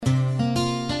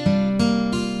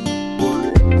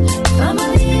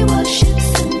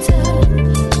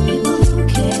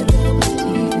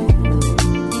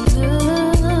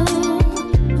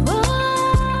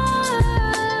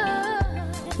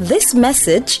This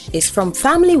message is from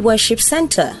Family Worship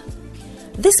Center.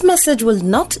 This message will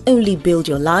not only build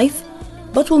your life,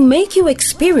 but will make you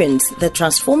experience the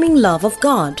transforming love of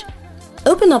God.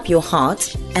 Open up your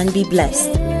heart and be blessed.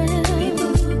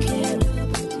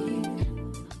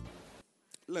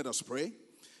 Let us pray.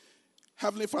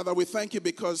 Heavenly Father, we thank you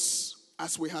because,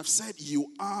 as we have said,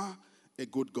 you are a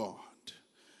good God.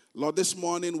 Lord, this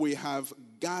morning we have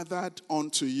gathered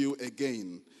unto you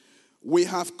again. We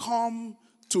have come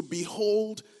to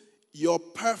behold your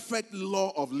perfect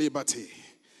law of liberty.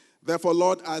 Therefore,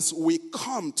 Lord, as we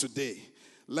come today,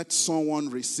 let someone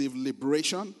receive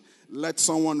liberation. Let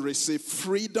someone receive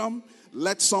freedom.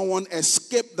 Let someone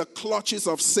escape the clutches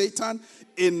of Satan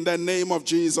in the name of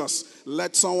Jesus.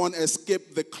 Let someone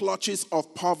escape the clutches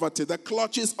of poverty, the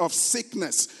clutches of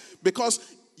sickness, because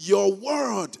your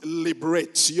word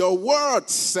liberates. Your word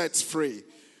sets free.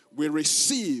 We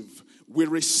receive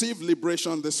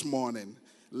liberation this morning.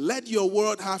 Let your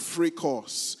word have free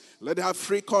course. Let it have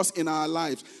free course in our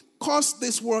lives. Cause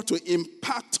this word to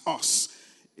impact us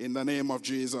in the name of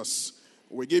Jesus.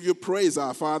 We give you praise,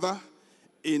 our Father.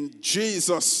 In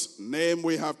Jesus' name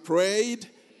we have prayed.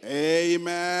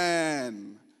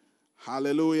 Amen.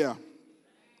 Hallelujah.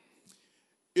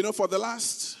 You know, for the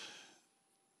last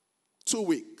 2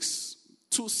 weeks,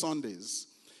 2 Sundays,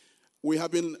 we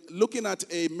have been looking at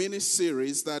a mini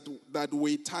series that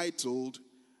we titled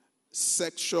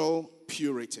Sexual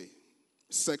Purity.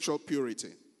 Sexual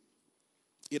Purity.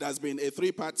 It has been a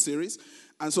 3-part series.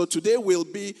 And so today will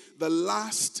be the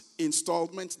last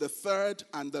installment, the third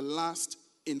and the last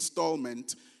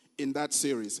installment in that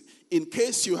series. In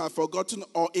case you have forgotten,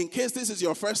 or in case this is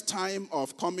your first time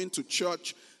of coming to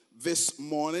church this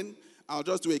morning, I'll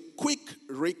just do a quick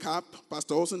recap.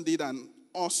 Pastor Olsen did an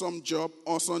awesome job.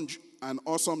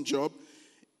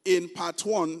 In part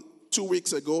 1, 2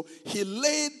 weeks ago, he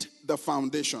laid the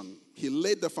foundation. He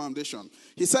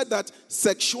said that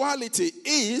sexuality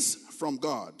is from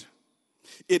God.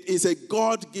 It is a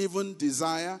God-given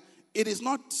desire. It is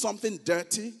not something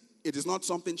dirty. It is not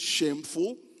something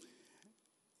shameful.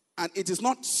 And it is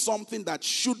not something that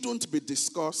shouldn't be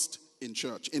discussed in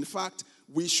church. In fact,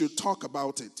 we should talk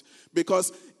about it.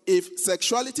 Because if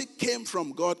sexuality came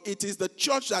from God, it is the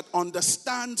church that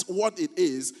understands what it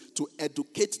is to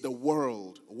educate the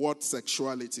world what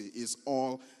sexuality is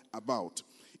all about.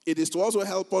 It is to also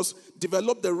help us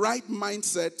develop the right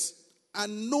mindset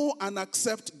and know and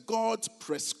accept God's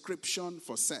prescription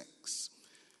for sex,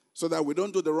 so that we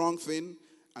don't do the wrong thing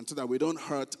and so that we don't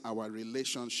hurt our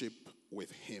relationship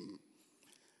with Him.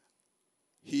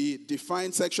 He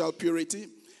defined sexual purity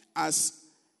as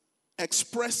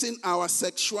expressing our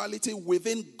sexuality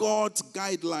within God's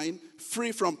guideline,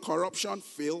 free from corruption,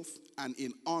 filth, and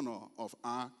in honor of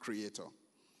our Creator.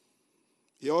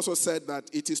 He also said that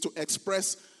it is to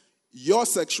express your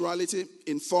sexuality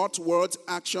in thought, words,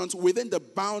 actions within the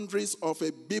boundaries of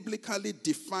a biblically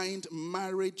defined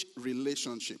marriage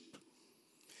relationship.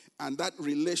 And that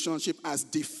relationship, as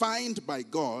defined by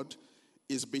God,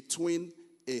 is between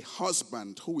a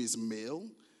husband who is male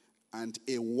and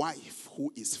a wife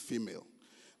who is female.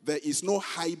 There is no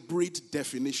hybrid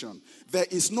definition. There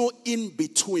is no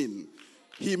in-between.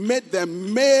 He made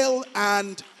them male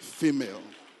and female.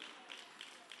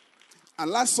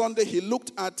 And last Sunday, he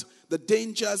looked at the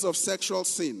dangers of sexual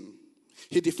sin.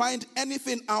 He defined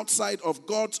anything outside of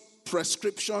God's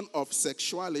prescription of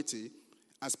sexuality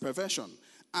as perversion.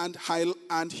 And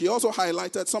he also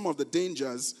highlighted some of the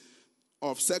dangers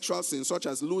of sexual sin, such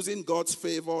as losing God's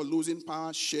favor, losing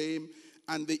power, shame,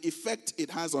 and the effect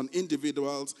it has on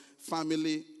individuals,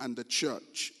 family, and the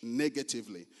church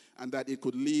negatively, and that it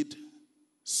could lead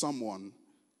someone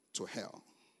to hell.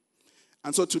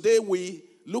 And so today we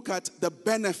look at the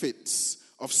benefits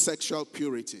of sexual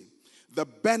purity. The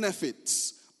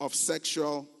benefits of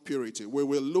sexual purity. We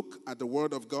will look at the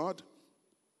Word of God.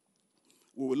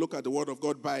 We will look at the Word of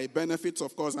God. By benefits,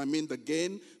 of course, I mean the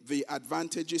gain, the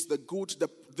advantages, the good,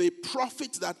 the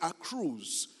profit that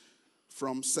accrues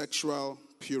from sexual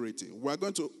purity. We're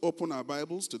going to open our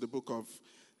Bibles to the book of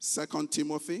 2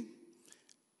 Timothy,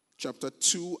 chapter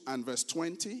 2 and verse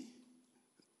 20.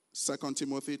 2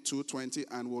 Timothy 2:20,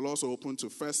 and we'll also open to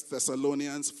 1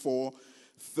 Thessalonians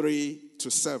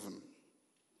 4:3-7.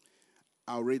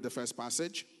 I'll read the first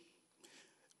passage.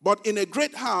 But in a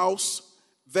great house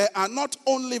there are not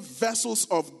only vessels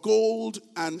of gold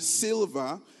and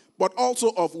silver, but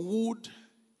also of wood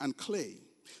and clay,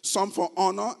 some for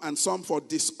honor and some for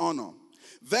dishonor.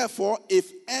 Therefore, if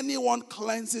anyone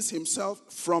cleanses himself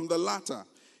from the latter,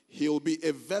 he will be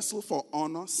a vessel for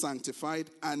honor, sanctified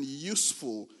and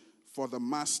useful for the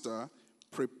master,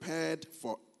 prepared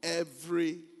for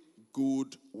every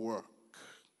good work.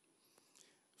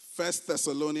 1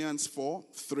 Thessalonians 4,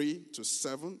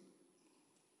 3-7.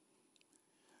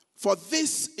 For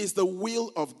this is the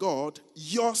will of God,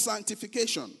 your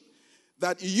sanctification,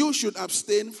 that you should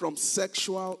abstain from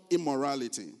sexual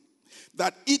immorality,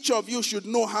 that each of you should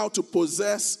know how to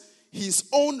possess his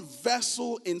own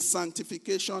vessel in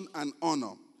sanctification and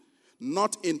honor,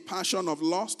 not in passion of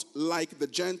lust like the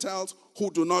Gentiles who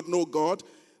do not know God,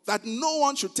 that no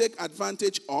one should take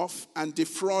advantage of and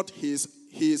defraud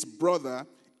his brother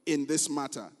in this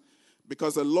matter,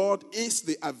 because the Lord is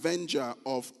the avenger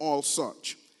of all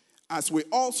such, as we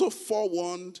also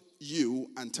forewarned you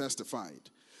and testified.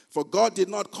 For God did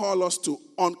not call us to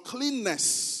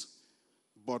uncleanness,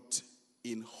 but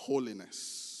in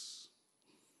holiness.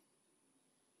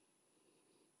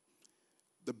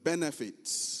 The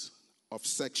benefits of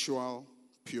sexual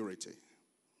purity.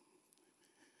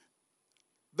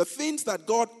 The things that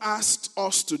God asked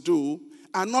us to do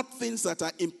are not things that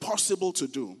are impossible to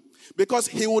do, because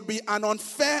he would be an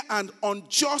unfair and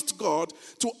unjust God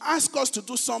to ask us to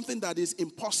do something that is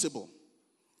impossible.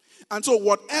 And so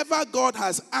whatever God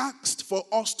has asked for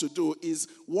us to do is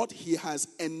what he has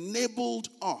enabled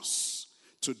us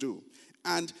to do.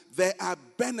 And there are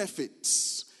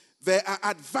benefits, there are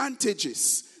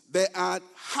advantages, there are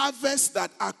harvests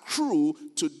that accrue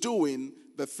to doing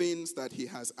the things that he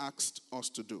has asked us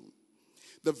to do.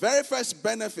 The very first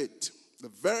benefit, the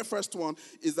very first one,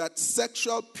 is that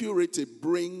sexual purity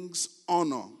brings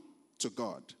honor to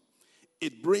God.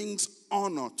 It brings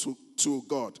honor to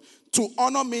God. To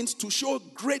honor means to show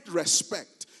great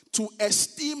respect, to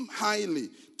esteem highly,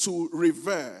 to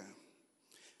revere.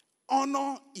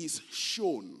 Honor is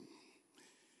shown.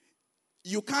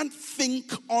 You can't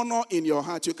think honor in your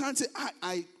heart. You can't say,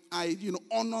 I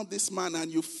honor this man, and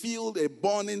you feel a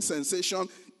burning sensation,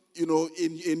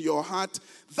 in your heart.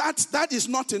 That is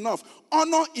not enough.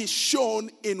 Honor is shown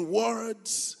in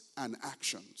words and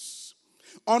actions.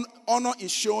 Honor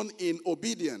is shown in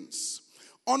obedience.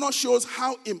 Honor shows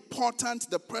how important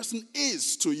the person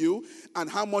is to you and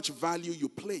how much value you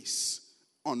place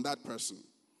on that person.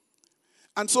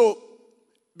 And so,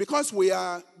 because we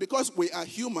are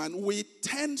human, we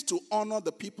tend to honor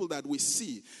the people that we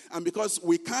see. And because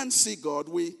we can't see God,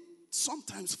 we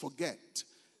sometimes forget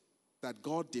that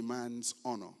God demands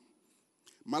honor.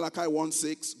 Malachi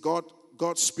 1:6,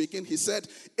 God speaking, he said,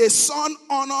 a son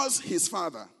honors his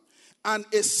father, and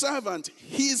a servant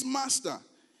his master.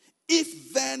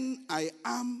 If then I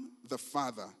am the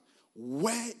father,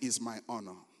 where is my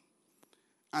honor?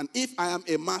 And if I am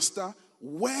a master,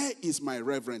 where is my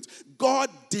reverence? God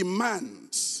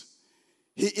demands.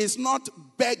 He is not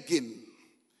begging.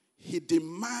 He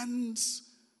demands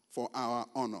for our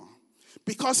honor.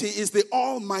 Because he is the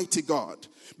Almighty God.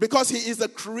 Because he is the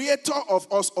creator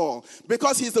of us all.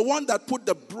 Because he's the one that put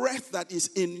the breath that is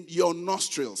in your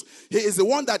nostrils. He is the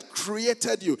one that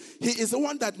created you. He is the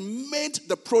one that made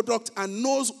the product and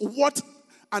knows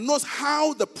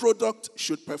how the product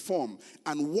should perform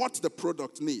and what the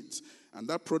product needs. And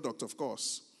that product, of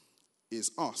course,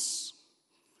 is us.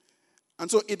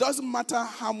 And so it doesn't matter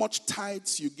how much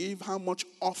tithes you give, how much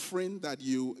offering that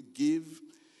you give.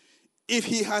 If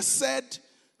he has said,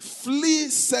 flee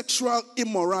sexual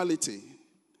immorality,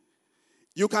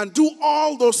 you can do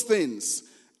all those things,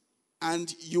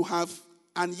 and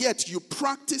yet you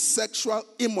practice sexual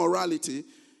immorality,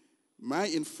 may I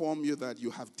inform you that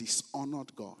you have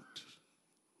dishonored God.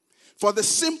 For the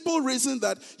simple reason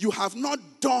that you have not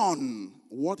done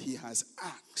what he has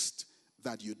asked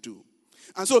that you do.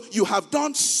 And so you have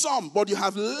done some, but you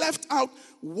have left out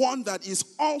one that is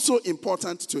also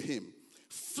important to him.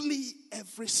 Flee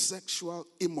every sexual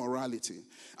immorality.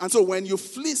 And so when you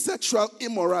flee sexual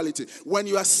immorality, when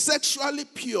you are sexually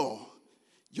pure,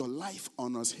 your life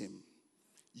honors him.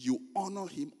 You honor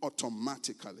him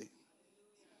automatically.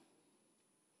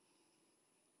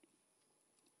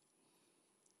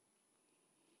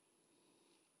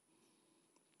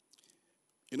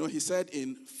 He said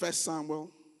in 1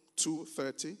 Samuel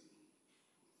 2:30,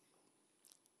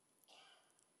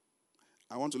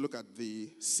 I want to look at the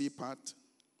C part.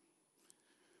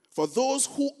 For those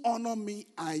who honor me,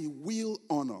 I will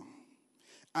honor,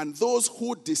 and those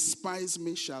who despise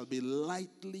me shall be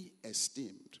lightly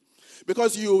esteemed.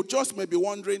 Because you just may be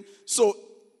wondering, so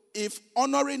if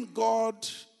honoring God,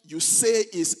 you say,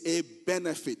 is a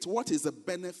benefit, what is the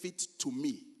benefit to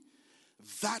me?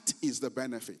 That is the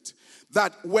benefit.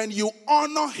 That when you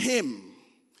honor him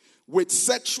with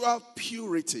sexual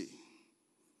purity,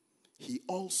 he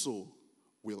also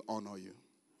will honor you.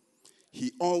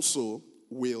 He also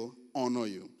will honor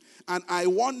you. And I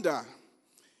wonder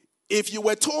If you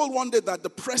were told one day that the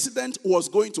president was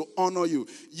going to honor you,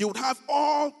 you would have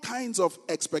all kinds of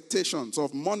expectations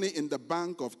of money in the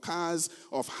bank, of cars,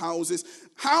 of houses.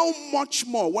 How much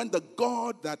more when the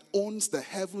God that owns the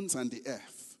heavens and the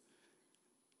earth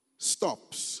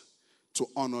stops to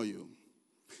honor you?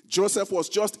 Joseph was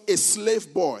just a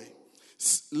slave boy,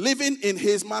 living in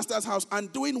his master's house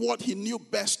and doing what he knew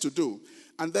best to do.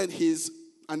 And then his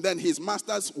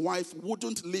master's wife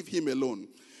wouldn't leave him alone.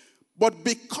 But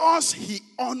because he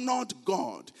honored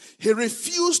God, he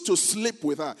refused to sleep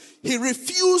with her. He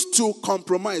refused to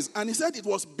compromise. And he said it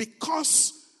was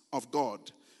because of God.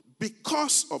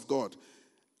 Because of God.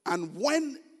 And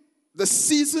when the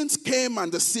seasons came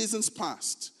and the seasons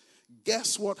passed,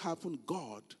 guess what happened?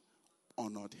 God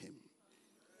honored him.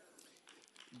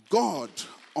 God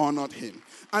honored him.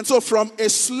 And so from a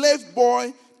slave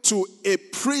boy to a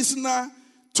prisoner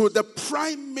to the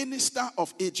prime minister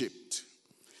of Egypt,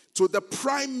 to the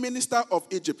prime minister of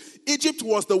Egypt. Egypt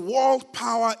was the world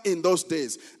power in those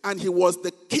days, and he was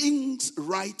the king's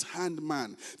right-hand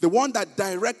man, the one that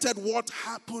directed what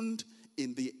happened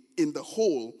in the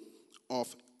whole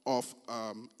of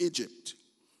Egypt.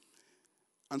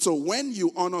 And so when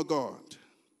you honor God,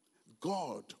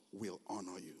 God will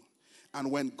honor you. And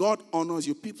when God honors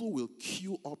you, people will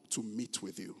queue up to meet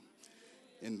with you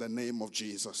in the name of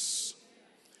Jesus.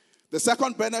 The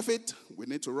second benefit, we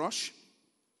need to rush.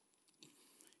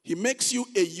 He makes you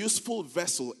a useful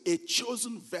vessel, a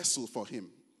chosen vessel for him.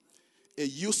 A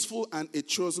useful and a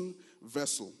chosen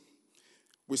vessel.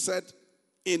 We said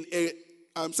in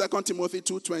 2 Timothy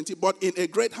 2:20, but in a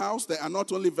great house there are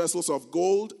not only vessels of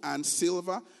gold and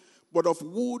silver, but of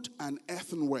wood and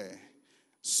earthenware,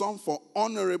 some for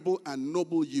honorable and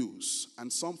noble use,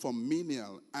 and some for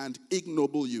menial and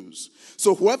ignoble use.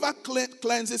 So whoever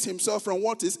cleanses himself from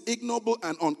what is ignoble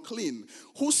and unclean,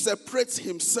 who separates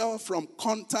himself from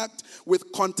contact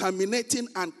with contaminating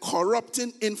and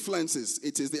corrupting influences,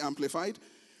 it is the Amplified,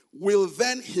 will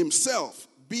then himself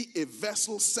be a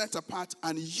vessel set apart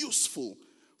and useful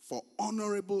for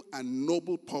honorable and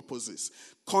noble purposes,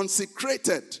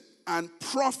 consecrated and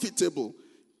profitable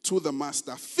to the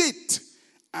master, fit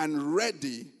and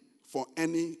ready for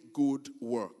any good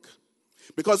work.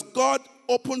 Because God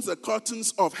opens the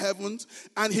curtains of heavens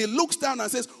and he looks down and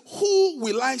says, who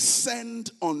will I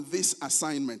send on this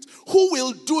assignment? Who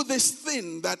will do this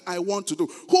thing that I want to do?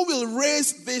 Who will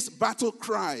raise this battle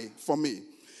cry for me?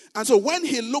 And so when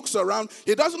he looks around,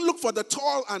 he doesn't look for the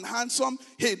tall and handsome.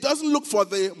 He doesn't look for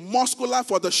the muscular,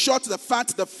 for the short, the fat,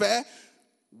 the fair.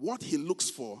 What he looks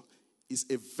for is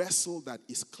a vessel that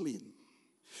is clean.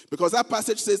 Because that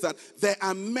passage says that there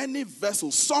are many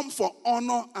vessels, some for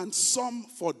honor and some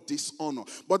for dishonor.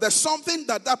 But there's something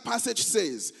that passage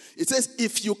says. It says,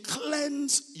 if you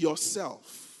cleanse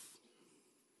yourself,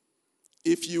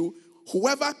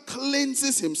 whoever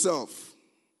cleanses himself,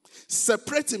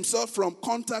 separates himself from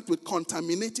contact with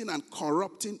contaminating and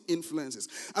corrupting influences.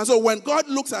 And so when God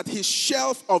looks at his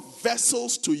shelf of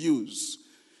vessels to use,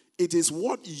 it is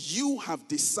what you have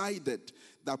decided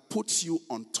that puts you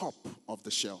on top of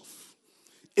the shelf.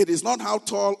 It is not how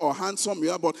tall or handsome you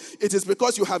are, but it is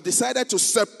because you have decided to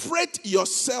separate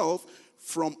yourself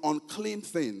from unclean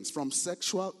things, from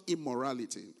sexual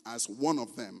immorality as one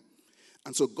of them.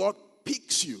 And so God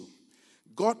picks you.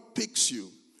 God picks you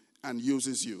and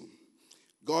uses you.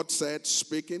 God said,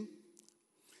 speaking,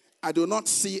 I do not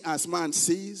see as man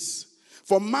sees.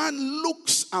 For man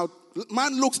looks at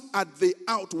the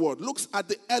outward, looks at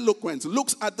the eloquence,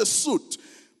 looks at the suit.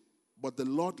 But the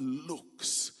Lord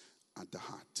looks at the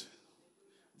heart.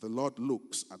 The Lord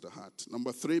looks at the heart.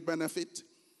 Number 3 benefit.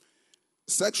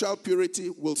 Sexual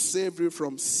purity will save you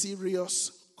from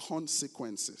serious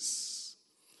consequences.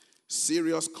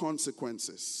 Serious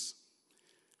consequences.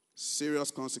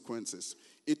 Serious consequences.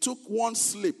 It took one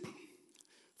slip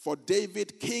for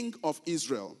David, king of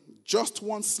Israel. Just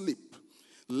one slip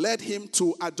led him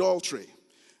to adultery.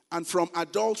 And from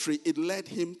adultery, it led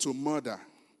him to murder.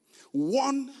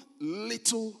 One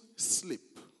little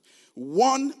slip,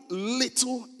 one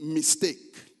little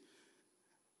mistake.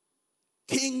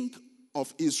 King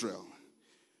of Israel,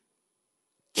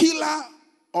 killer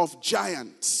of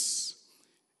giants,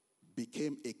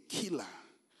 became a killer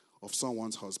of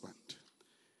someone's husband.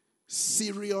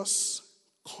 Serious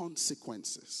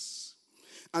consequences.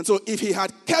 And so if he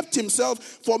had kept himself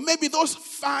for maybe those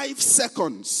 5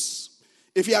 seconds,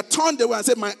 if he had turned away and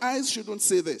said, my eyes shouldn't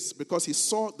see this, because he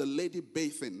saw the lady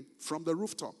bathing from the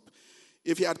rooftop.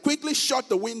 If he had quickly shut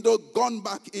the window, gone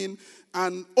back in,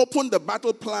 and opened the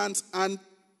battle plans and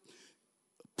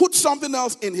put something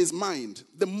else in his mind,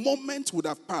 the moment would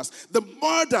have passed. The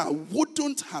murder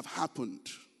wouldn't have happened.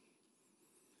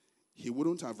 he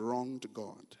wouldn't have wronged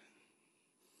God.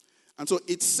 And so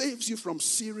it saves you from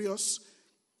serious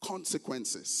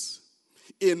consequences.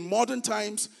 In modern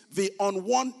times, the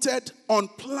unwanted,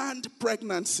 unplanned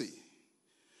pregnancy.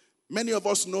 Many of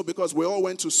us know, because we all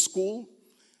went to school,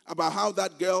 about how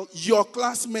that girl, your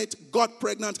classmate, got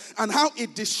pregnant and how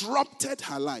it disrupted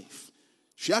her life.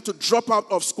 She had to drop out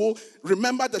of school.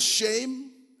 Remember the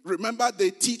shame. Remember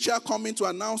the teacher coming to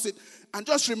announce it. And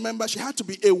just remember, she had to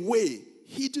be away,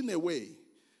 hidden away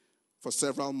for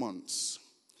several months.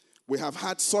 We have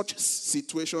had such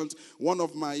situations. One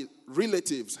of my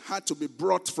relatives had to be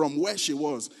brought from where she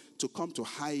was to come to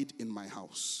hide in my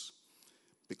house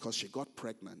because she got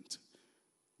pregnant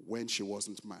when she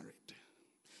wasn't married.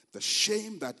 The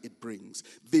shame that it brings,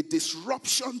 the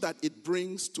disruption that it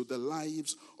brings to the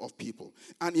lives of people.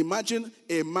 And imagine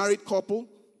a married couple,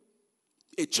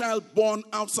 a child born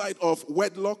outside of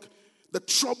wedlock, the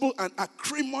trouble and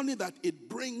acrimony that it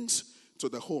brings to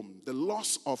the home, the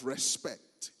loss of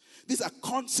respect. These are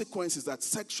consequences that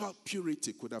sexual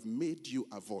purity could have made you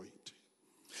avoid.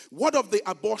 What of the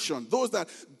abortion? Those that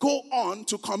go on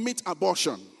to commit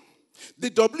abortion. The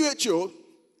WHO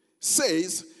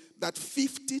says that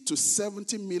 50 to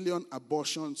 70 million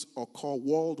abortions occur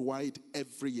worldwide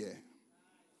every year.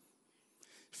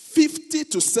 50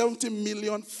 to 70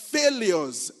 million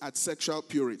failures at sexual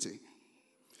purity.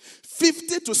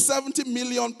 50 to 70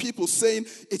 million people saying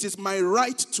it is my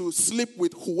right to sleep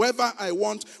with whoever I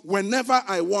want, whenever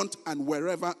I want, and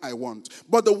wherever I want.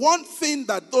 But the one thing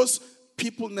that those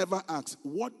people never ask,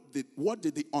 what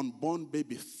did the unborn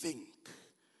baby think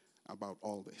about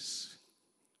all this?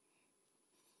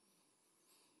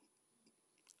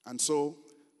 And so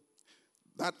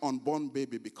that unborn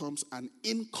baby becomes an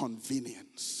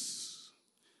inconvenience,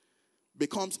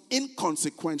 becomes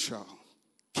inconsequential,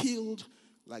 killed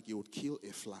like you would kill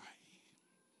a fly.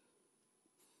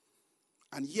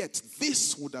 And yet,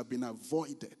 this would have been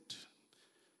avoided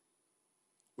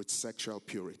with sexual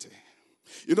purity.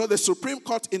 You know, the Supreme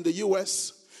Court in the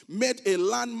U.S. made a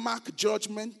landmark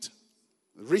judgment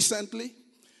recently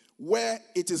where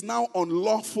it is now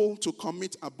unlawful to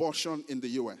commit abortion in the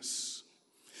U.S.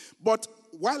 But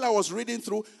while I was reading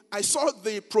through, I saw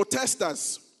the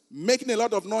protesters making a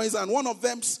lot of noise, and one of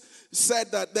them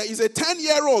said that there is a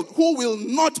 10-year-old who will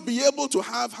not be able to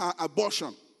have her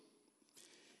abortion.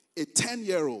 A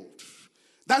 10-year-old.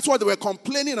 That's what they were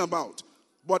complaining about.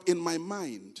 But in my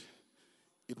mind,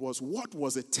 it was, what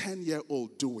was a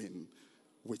 10-year-old doing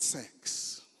with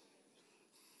sex?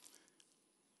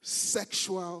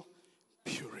 Sexual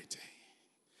purity.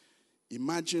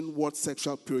 Imagine what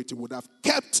sexual purity would have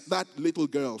kept that little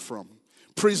girl from.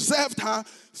 Preserved her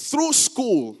through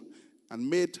school and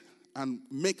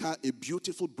make her a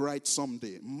beautiful bride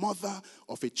someday. Mother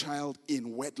of a child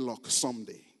in wedlock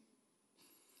someday.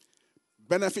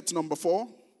 Benefit number 4.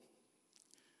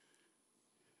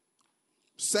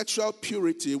 Sexual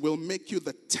purity will make you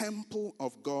the temple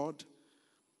of God.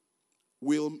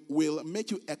 Will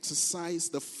make you exercise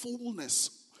the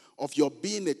fullness of your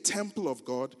being a temple of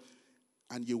God,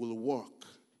 and you will walk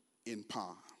in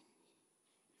power.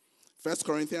 1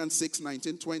 Corinthians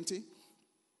 6:19-20.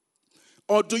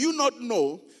 Or do you not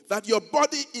know that your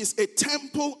body is a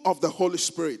temple of the Holy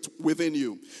Spirit within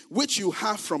you, which you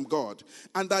have from God,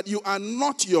 and that you are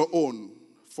not your own,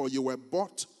 for you were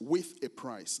bought with a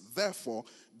price. Therefore,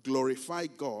 glorify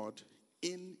God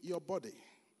in your body.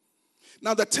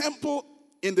 Now, the temple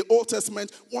in the Old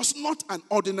Testament was not an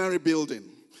ordinary building.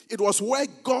 It was where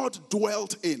God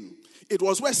dwelt in. It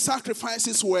was where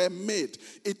sacrifices were made.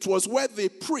 It was where the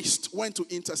priest went to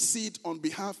intercede on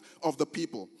behalf of the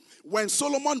people. When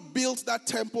Solomon built that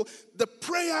temple, the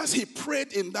prayers he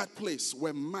prayed in that place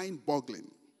were mind-boggling.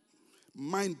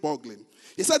 Mind-boggling.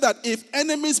 He said that if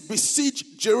enemies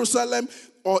besiege Jerusalem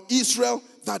or Israel,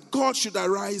 that God should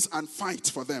arise and fight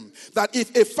for them. That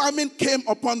if a famine came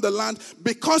upon the land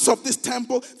because of this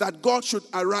temple, that God should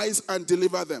arise and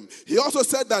deliver them. He also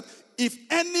said that if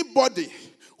anybody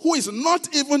who is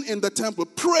not even in the temple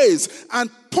prays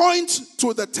and points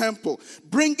to the temple,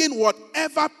 bringing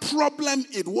whatever problem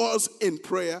it was in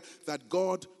prayer, that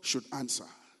God should answer.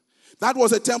 That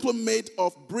was a temple made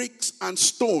of bricks and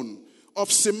stone,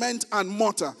 of cement and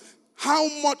mortar. How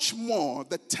much more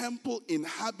the temple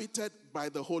inhabited by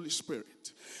the Holy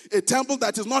Spirit? A temple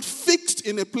that is not fixed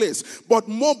in a place, but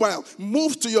mobile.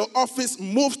 Move to your office,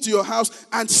 move to your house,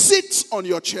 and sits on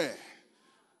your chair.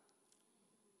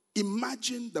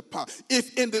 Imagine the power.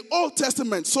 If in the Old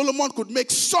Testament, Solomon could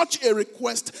make such a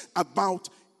request about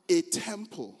a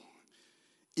temple,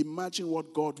 imagine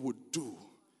what God would do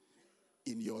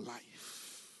in your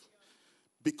life.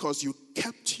 Because you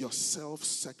kept yourself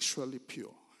sexually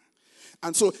pure.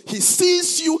 And so he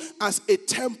sees you as a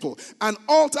temple, an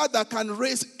altar that can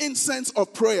raise incense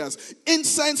of prayers,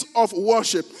 incense of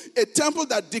worship, a temple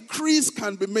that decrees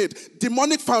can be made,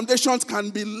 demonic foundations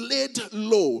can be laid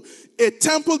low, a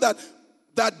temple that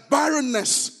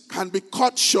barrenness can be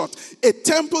cut short, a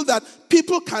temple that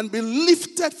people can be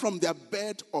lifted from their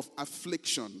bed of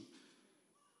affliction.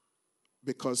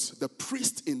 Because the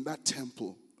priest in that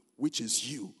temple, which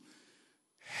is you,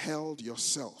 held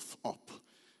yourself up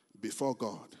before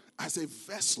God as a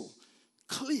vessel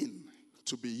clean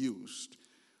to be used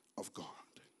of God.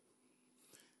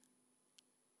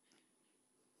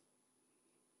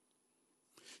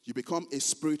 You become a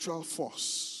spiritual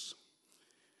force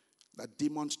that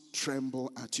demons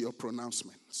tremble at your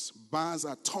pronouncements. Bars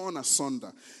are torn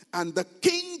asunder, and the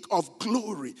King of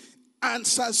glory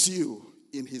answers you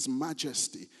in his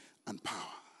majesty and power.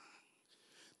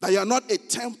 That you are not a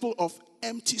temple of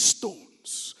empty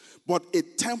stones, but a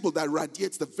temple that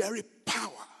radiates the very power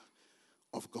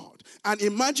of God. And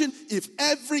imagine if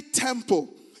every temple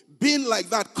being like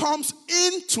that comes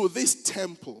into this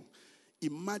temple.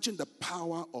 Imagine the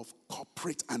power of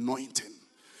corporate anointing.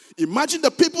 Imagine the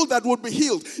people that would be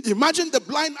healed. Imagine the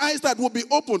blind eyes that would be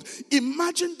opened.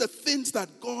 Imagine the things that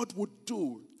God would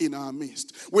do in our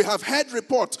midst. We have heard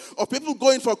reports of people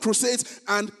going for crusades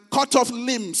and cut off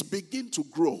limbs begin to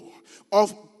grow.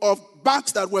 Of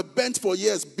backs that were bent for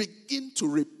years begin to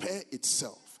repair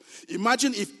itself.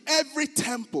 Imagine if every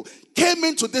temple came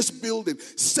into this building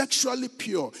sexually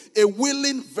pure, a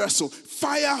willing vessel,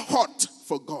 fire hot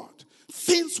for God.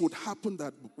 Things would happen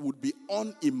that would be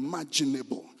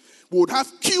unimaginable. We would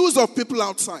have queues of people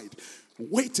outside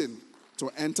waiting to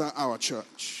enter our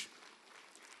church.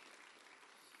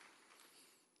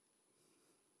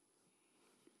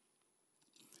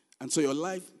 And so your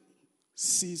life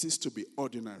ceases to be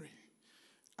ordinary,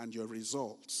 and your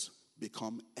results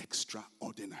become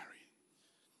extraordinary.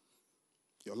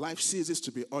 Your life ceases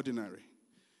to be ordinary,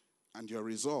 and your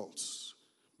results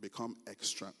become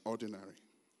extraordinary.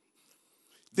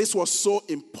 This was so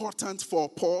important for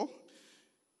Paul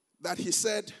that he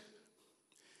said,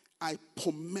 I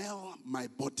pommel my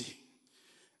body.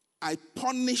 I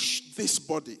punish this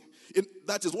body.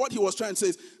 That is what he was trying to say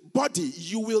is, body,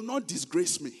 you will not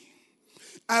disgrace me.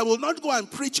 I will not go and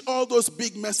preach all those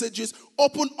big messages,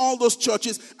 open all those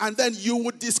churches, and then you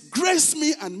would disgrace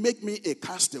me and make me a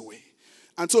castaway.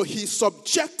 And so he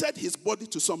subjected his body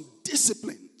to some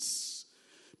disciplines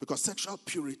because sexual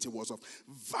purity was of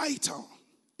vital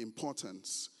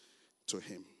importance to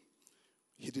him.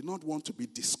 He did not want to be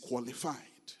disqualified.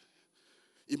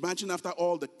 Imagine after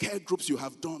all the care groups you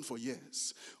have done for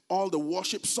years, all the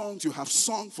worship songs you have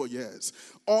sung for years,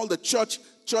 all the church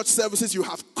services you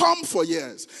have come for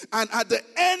years, and at the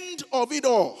end of it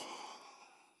all,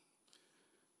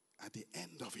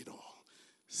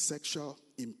 sexual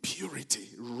impurity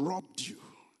robbed you,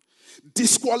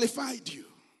 disqualified you.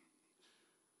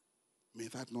 May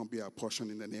that not be our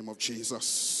portion in the name of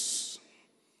Jesus.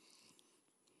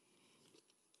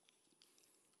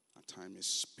 Our time is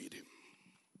speeding.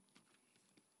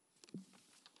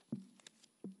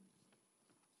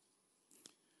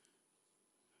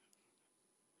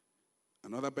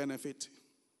 Another benefit,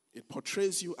 it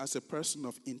portrays you as a person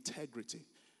of integrity,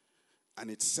 and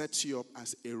it sets you up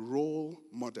as a role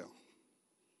model.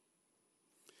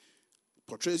 It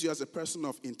portrays you as a person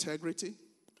of integrity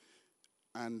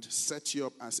and sets you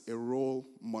up as a role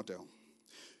model.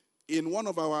 In one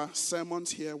of our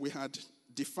sermons here, we had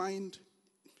defined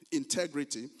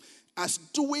integrity as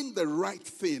doing the right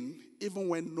thing even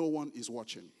when no one is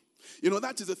watching. You know,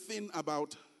 that is the thing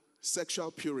about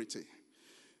sexual purity.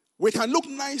 We can look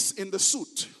nice in the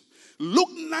suit, look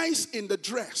nice in the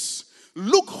dress,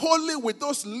 look holy with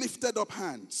those lifted up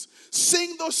hands,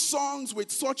 sing those songs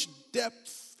with such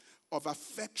depth of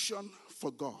affection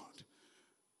for God.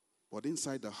 But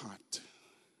inside the heart,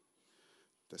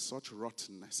 there's such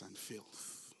rottenness and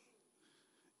filth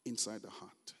inside the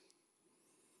heart.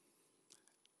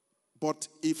 But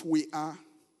if we are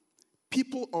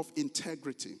people of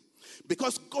integrity,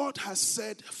 because God has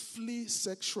said, flee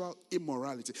sexual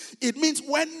immorality. It means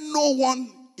when no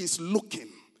one is looking,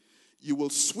 you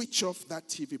will switch off that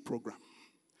TV program.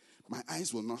 My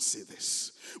eyes will not see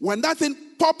this. When that thing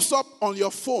pops up on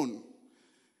your phone,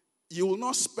 you will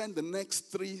not spend the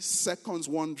next 3 seconds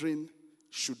wondering,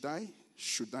 should I?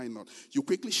 Should I not? You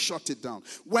quickly shut it down.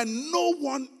 When no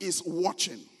one is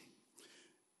watching,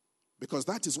 because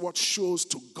that is what shows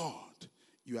to God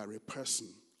you are a person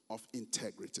of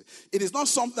integrity. It is not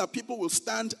something that people will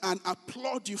stand and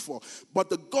applaud you for, but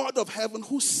the God of heaven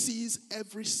who sees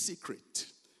every secret,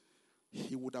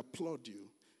 he would applaud you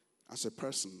as a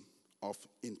person of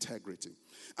integrity.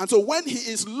 And so when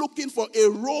he is looking for a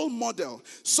role model,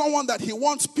 someone that he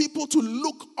wants people to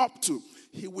look up to,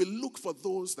 he will look for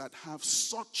those that have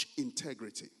such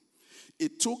integrity.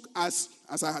 It took, as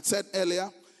I had said earlier,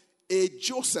 a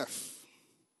Joseph.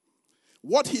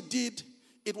 What he did,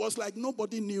 it was like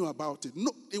nobody knew about it.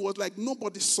 No, it was like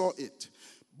nobody saw it.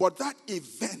 But that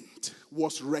event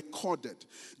was recorded.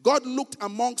 God looked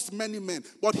amongst many men,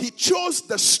 but he chose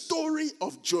the story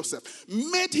of Joseph,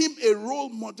 made him a role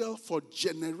model for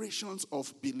generations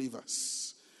of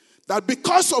believers. That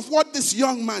because of what this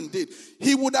young man did,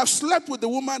 he would have slept with the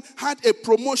woman, had a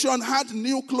promotion, had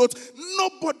new clothes.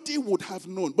 Nobody would have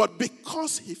known. But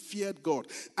because he feared God,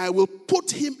 I will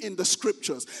put him in the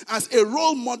scriptures as a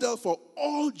role model for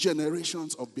all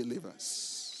generations of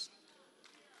believers.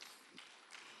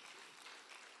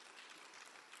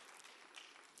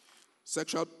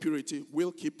 Sexual purity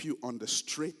will keep you on the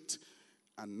straight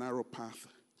and narrow path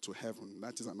to heaven.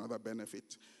 That is another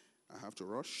benefit. I have to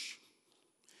rush.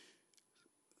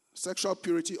 Sexual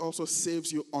purity also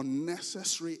saves you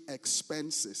unnecessary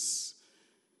expenses.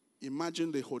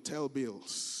 Imagine the hotel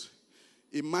bills.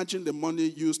 Imagine the money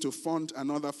used to fund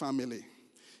another family.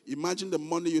 Imagine the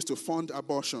money used to fund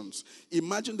abortions.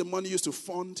 Imagine the money used to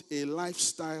fund a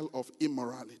lifestyle of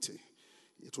immorality.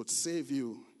 It would save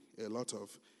you a lot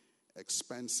of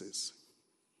expenses.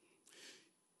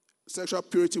 Sexual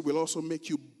purity will also make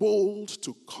you bold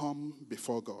to come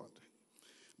before God.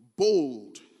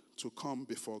 Bold to come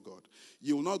before God.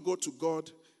 You will not go to God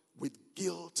with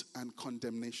guilt and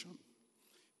condemnation.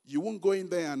 You won't go in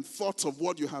there and thoughts of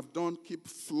what you have done keep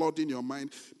flooding your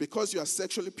mind. Because you are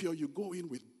sexually pure, you go in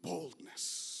with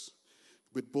boldness.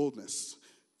 With boldness.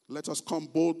 Let us come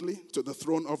boldly to the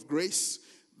throne of grace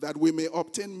that we may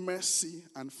obtain mercy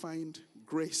and find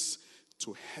grace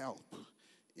to help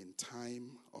in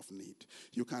time of need.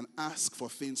 You can ask for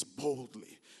things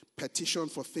boldly. Petition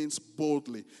for things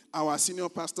boldly. Our senior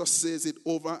pastor says it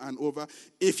over and over.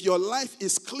 If your life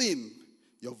is clean,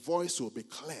 your voice will be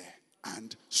clear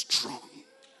and strong.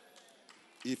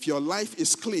 If your life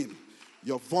is clean,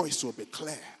 your voice will be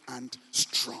clear and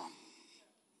strong.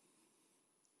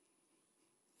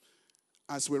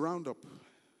 As we round up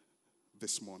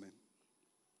this morning,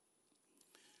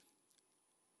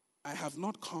 I have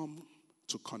not come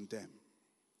to condemn.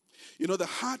 You know, the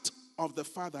heart of the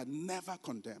Father never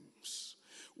condemns.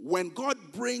 When God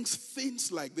brings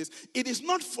things like this, it is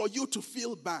not for you to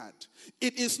feel bad.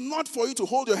 It is not for you to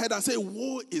hold your head and say,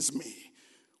 woe is me.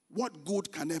 What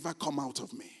good can ever come out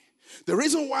of me? The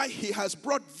reason why he has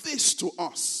brought this to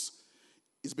us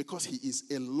is because he is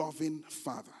a loving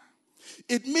Father.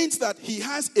 It means that he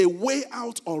has a way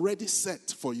out already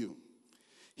set for you.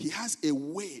 He has a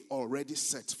way already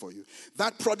set for you.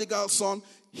 That prodigal son,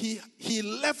 he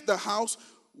left the house,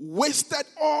 wasted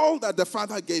all that the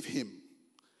father gave him.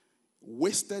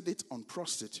 Wasted it on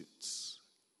prostitutes.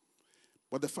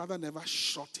 But the father never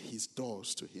shut his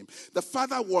doors to him. The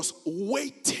father was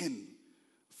waiting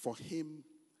for him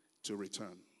to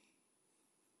return.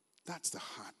 That's the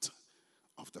heart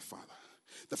of the Father.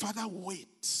 The Father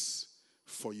waits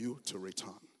for you to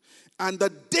return. And the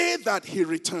day that he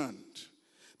returned,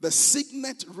 the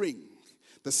signet ring,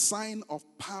 the sign of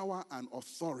power and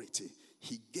authority,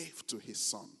 he gave to his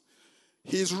son.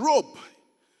 His robe,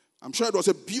 I'm sure it was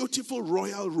a beautiful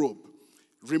royal robe,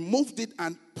 removed it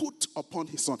and put upon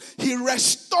his son. He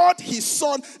restored his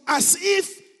son as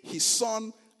if his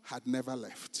son had never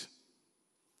left.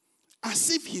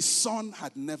 As if his son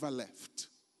had never left.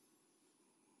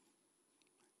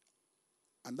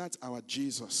 And that's our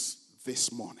Jesus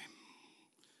this morning.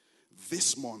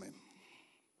 This morning.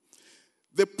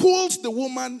 They pulled the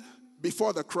woman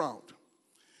before the crowd.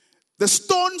 The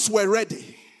stones were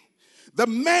ready. The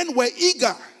men were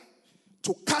eager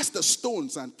to cast the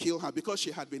stones and kill her because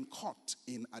she had been caught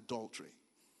in adultery.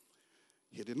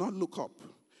 He did not look up,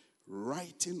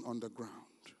 writing on the ground.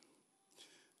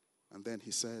 And then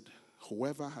he said,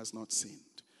 whoever has not sinned,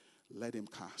 let him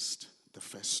cast the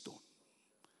first stone.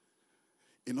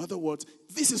 In other words,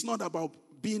 this is not about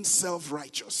being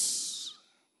self-righteous.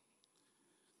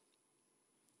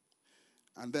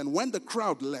 And then when the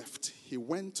crowd left, he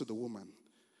went to the woman.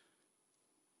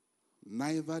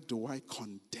 Neither do I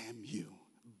condemn you.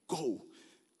 Go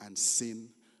and sin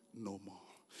no more.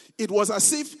 It was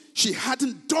as if she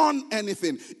hadn't done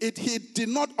anything. He did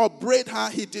not upbraid her.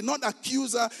 He did not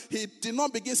accuse her. He did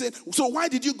not begin saying, so why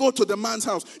did you go to the man's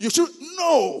house? You should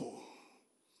know.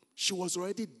 She was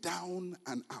already down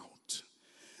and out.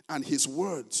 And his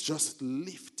words just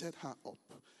lifted her up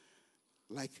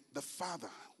like the Father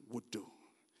would do.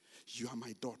 You are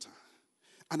my daughter.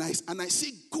 And I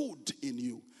see good in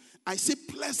you. I see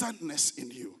pleasantness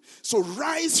in you. So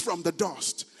rise from the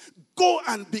dust. Go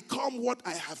and become what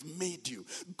I have made you.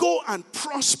 Go and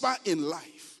prosper in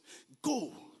life.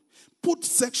 Go. Put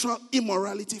sexual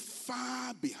immorality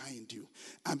far behind you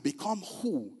and become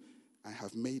who I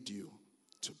have made you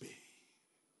to be.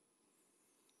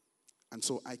 And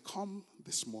so I come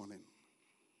this morning.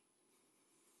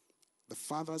 The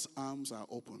Father's arms are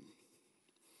open.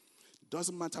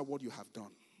 Doesn't matter what you have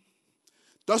done.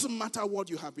 Doesn't matter what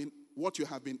you have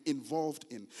been involved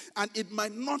in. And it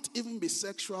might not even be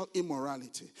sexual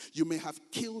immorality. You may have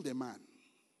killed a man.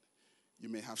 You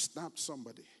may have stabbed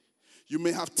somebody. You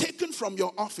may have taken from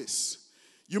your office.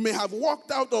 You may have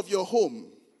walked out of your home.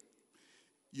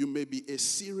 You may be a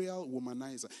serial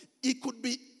womanizer. It could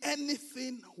be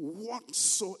anything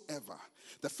whatsoever.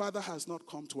 The Father has not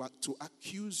come to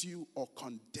accuse you or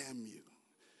condemn you.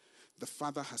 The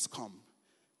Father has come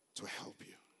to help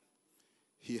you.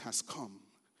 He has come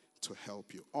to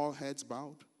help you. All heads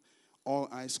bowed, all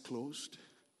eyes closed.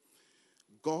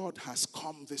 God has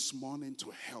come this morning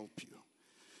to help you.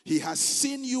 He has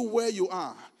seen you where you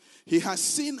are. He has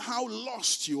seen how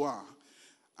lost you are.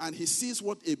 And he sees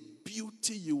what a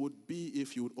beauty you would be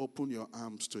if you would open your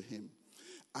arms to him.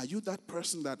 Are you that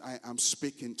person that I am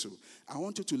speaking to? I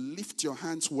want you to lift your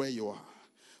hands where you are.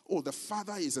 Oh, the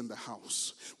Father is in the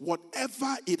house.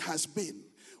 Whatever it has been,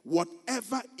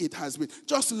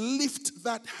 just lift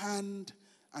that hand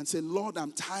and say, Lord,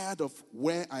 I'm tired of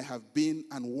where I have been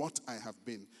and what I have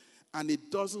been. And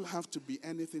it doesn't have to be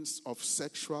anything of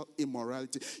sexual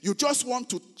immorality. You just want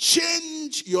to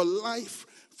change your life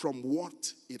from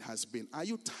what it has been. Are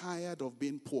you tired of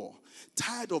being poor?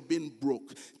 Tired of being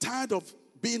broke? Tired of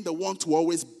being the one to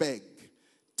always beg?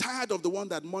 Tired of the one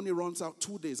that money runs out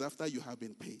 2 days after you have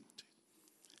been paid?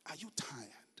 Are you tired?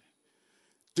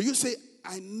 Do you say,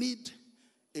 I need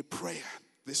a prayer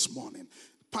this morning?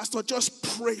 Pastor,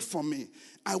 just pray for me.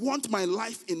 I want my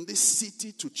life in this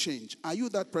city to change. Are you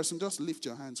that person? Just lift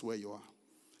your hands where you are.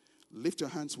 Lift your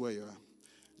hands where you are.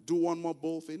 Do one more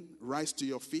bold thing. Rise to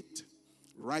your feet.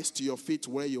 Rise to your feet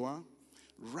where you are.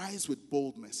 Rise with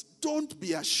boldness. Don't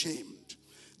be ashamed.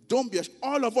 Don't be ashamed.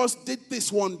 All of us did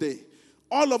this one day.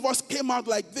 All of us came out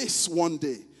like this one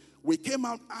day. We came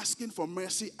out asking for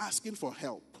mercy, asking for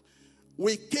help.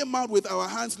 We came out with our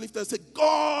hands lifted and said,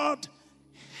 God,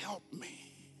 help me.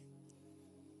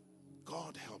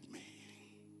 God, help me.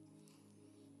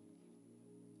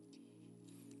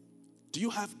 Do you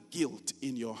have guilt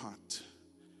in your heart?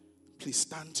 Please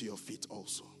stand to your feet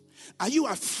also. Are you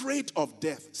afraid of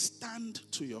death? Stand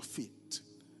to your feet.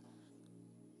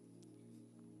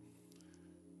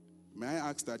 May I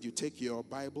ask that you take your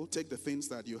Bible, take the things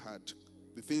that you had,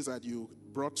 the things that you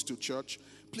brought to church.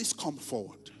 Please come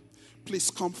forward. Please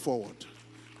come forward.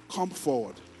 Come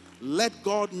forward. Let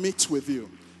God meet with you.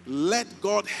 Let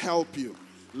God help you.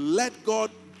 Let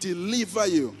God deliver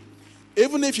you.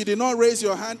 Even if you did not raise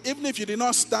your hand, even if you did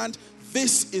not stand,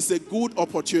 this is a good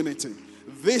opportunity.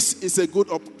 This is a good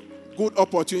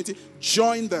opportunity.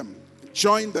 Join them.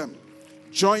 Join them.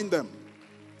 Join them.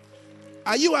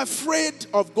 Are you afraid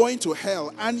of going to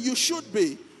hell? And you should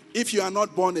be if you are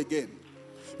not born again.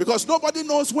 Because nobody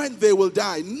knows when they will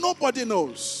die. Nobody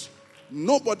knows.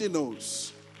 Nobody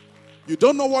knows. You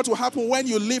don't know what will happen when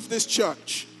you leave this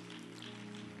church.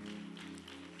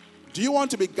 Do you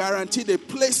want to be guaranteed a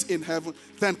place in heaven?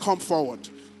 Then come forward.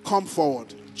 Come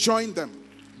forward. Join them.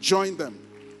 Join them.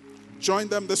 Join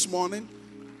them this morning.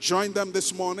 Join them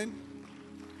this morning.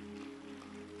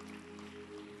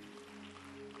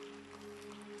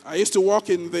 I used to work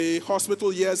in the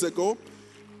hospital years ago.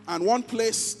 And one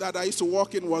place that I used to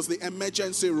work in was the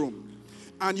emergency room.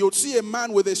 And you'd see a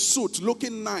man with a suit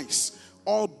looking nice,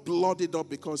 all bloodied up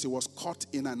because he was caught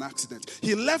in an accident.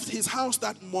 He left his house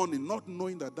that morning not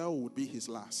knowing that would be his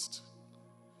last.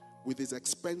 With his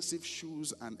expensive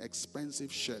shoes and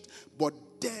expensive shirt, but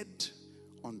dead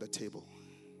on the table.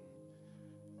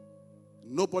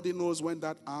 Nobody knows when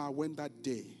that hour, when that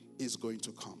day is going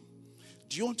to come.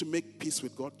 Do you want to make peace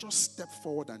with God? Just step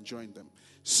forward and join them.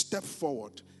 Step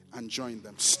forward and join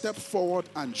them. Step forward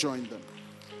and join them.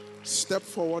 Step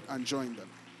forward and join them.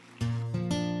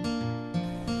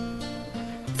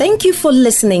 Thank you for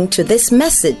listening to this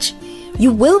message.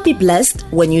 You will be blessed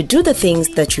when you do the things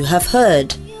that you have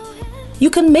heard.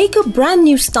 You can make a brand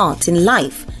new start in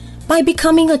life by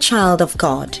becoming a child of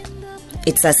God.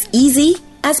 It's as easy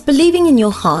as believing in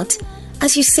your heart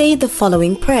as you say the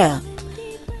following prayer.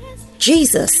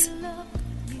 Jesus,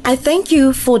 I thank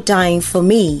you for dying for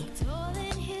me.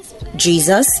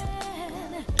 Jesus,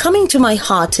 come into my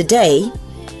heart today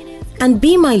and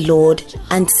be my Lord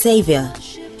and Savior.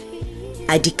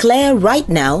 I declare right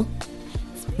now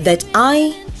that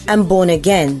I am born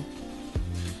again.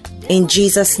 In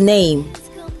Jesus' name,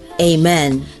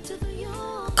 amen.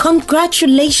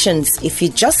 Congratulations if you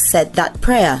just said that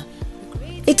prayer.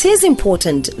 It is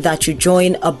important that you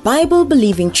join a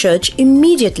Bible-believing church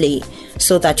immediately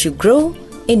so that you grow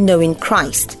in knowing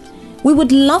Christ. We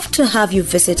would love to have you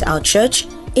visit our church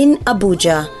in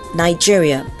Abuja,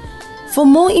 Nigeria. For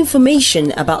more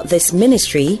information about this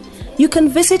ministry, you can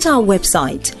visit our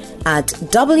website at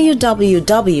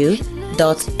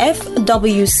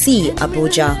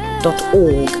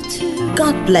www.fwcabuja.org.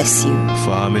 God bless you.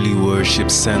 Family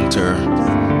Worship Center.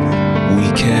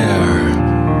 We care.